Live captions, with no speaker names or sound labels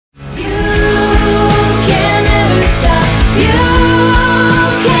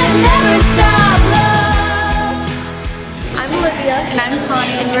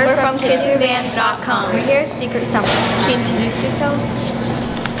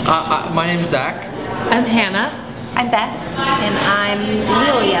My name's Zach. I'm Hannah. I'm Bess. And I'm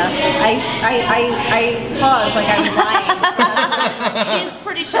Lelia. I paused like I was lying. She's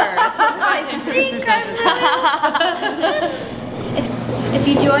pretty sure. If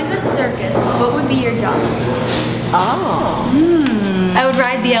you joined the circus, what would be your job? Oh. I would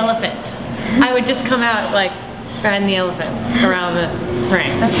ride the elephant. I would just come out like riding the elephant around the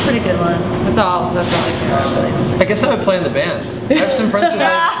ring. That's a pretty good one. That's all I care about. I guess I would play in the band. I have some friends who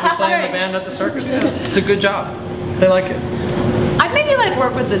play in the band at the circus. It's a good job. They like it. I'd maybe like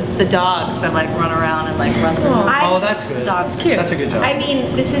work with the dogs that like run around and like run through. Oh, that's good. Dogs cute. That's a good job. I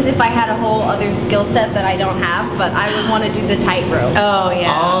mean, this is if I had a whole other skill set that I don't have, but I would want to do the tightrope. Oh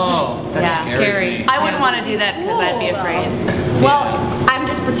yeah. Oh, that's Yeah. scary. I wouldn't want to do that because I'd be afraid. Well, I'm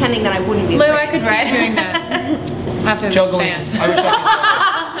just pretending that I wouldn't be Lou, afraid. I could see you doing that. After this Juggling. band. I wish I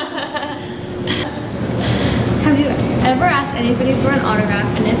Have you ever asked anybody for an autograph,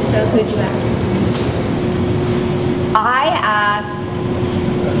 and if so, who'd you ask?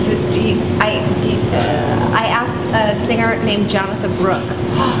 I asked a singer named Jonathan Brooke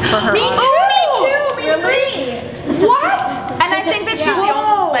for her. Me too. Me Really? What? And I think that she's the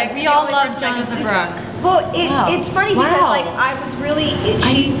only like We all love Jonathan Brooke. Well, it's funny because like I was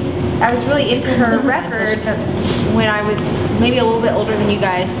really into her record when I was maybe a little bit older than you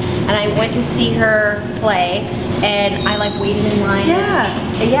guys, and I went to see her play, and I like waited in line.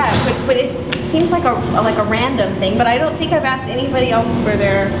 Yeah, but it seems like a random thing. But I don't think I've asked anybody else for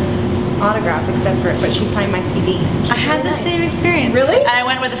their autograph except for but she signed my CD. I had the same experience. Really? And I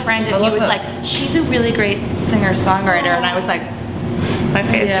went with a friend and he was like, she's a really great singer-songwriter, and I was like, my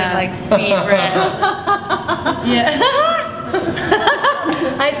face turned like beet red. Yeah.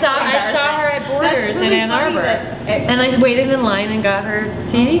 I saw her at Borders in Ann Arbor, and I waited in line and got her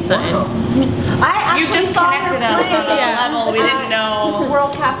CD signed. I You actually just saw connected her us play on a level we didn't know.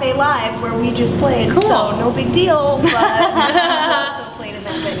 World Cafe Live where we just played. Cool. So no big deal, but I also played in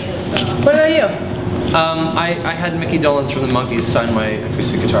that venue. So. What about you? I had Mickey Dolenz from the Monkees sign my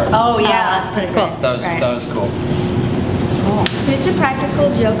acoustic guitar. Oh yeah, that's pretty cool. That was cool. Who's the practical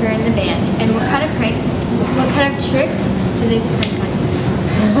joker in the band, and what kind of tricks do they prank on you?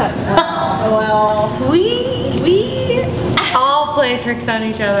 well, We all play tricks on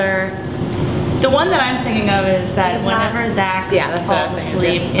each other. The one that I'm thinking of is that whenever Zach that's what I falls was thinking,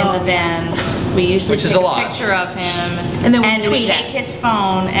 asleep in the van, we usually Which is take a lot. picture of him And then we we tweet take it. his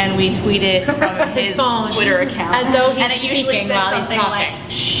phone and we tweet it from his phone. Twitter account. As though he's and it usually speaking says while he's something talking.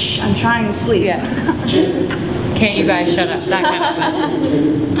 like, shh, I'm trying to sleep. Yeah. Can't you guys shut up? That kind of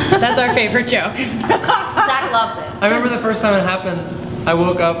thing. That's our favorite joke. Zach loves it. I remember the first time it happened, I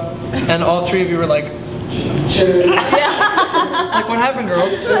woke up and all three of you were like, like what happened,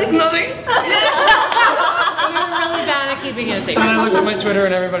 girls? Like nothing. We were really bad at keeping it a secret. And then I looked at my Twitter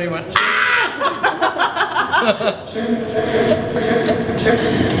and everybody went,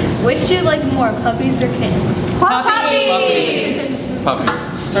 Which do you like more, puppies or kittens? puppies. Puppies.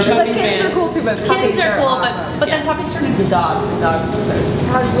 But kids are cool too, but Kittens are cool, but then puppies turn into dogs, and dogs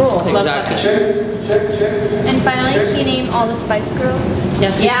rule. Exactly. And finally, can you name all the Spice Girls?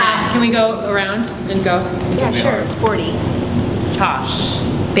 Yes, we can. Can we go around and go? Yeah, sure. Sporty. Tosh.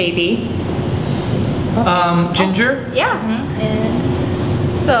 Baby. Ginger? Yeah. And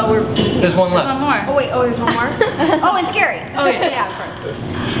So we're. There's one There's left. one more. Oh wait. Oh, there's one more. Oh, and scary. Oh yeah. Yeah, of course.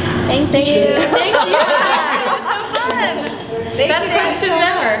 thank you. Thank you. It was so fun. Best questions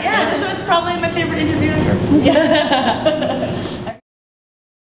ever. Yeah, this was probably my favorite interview ever.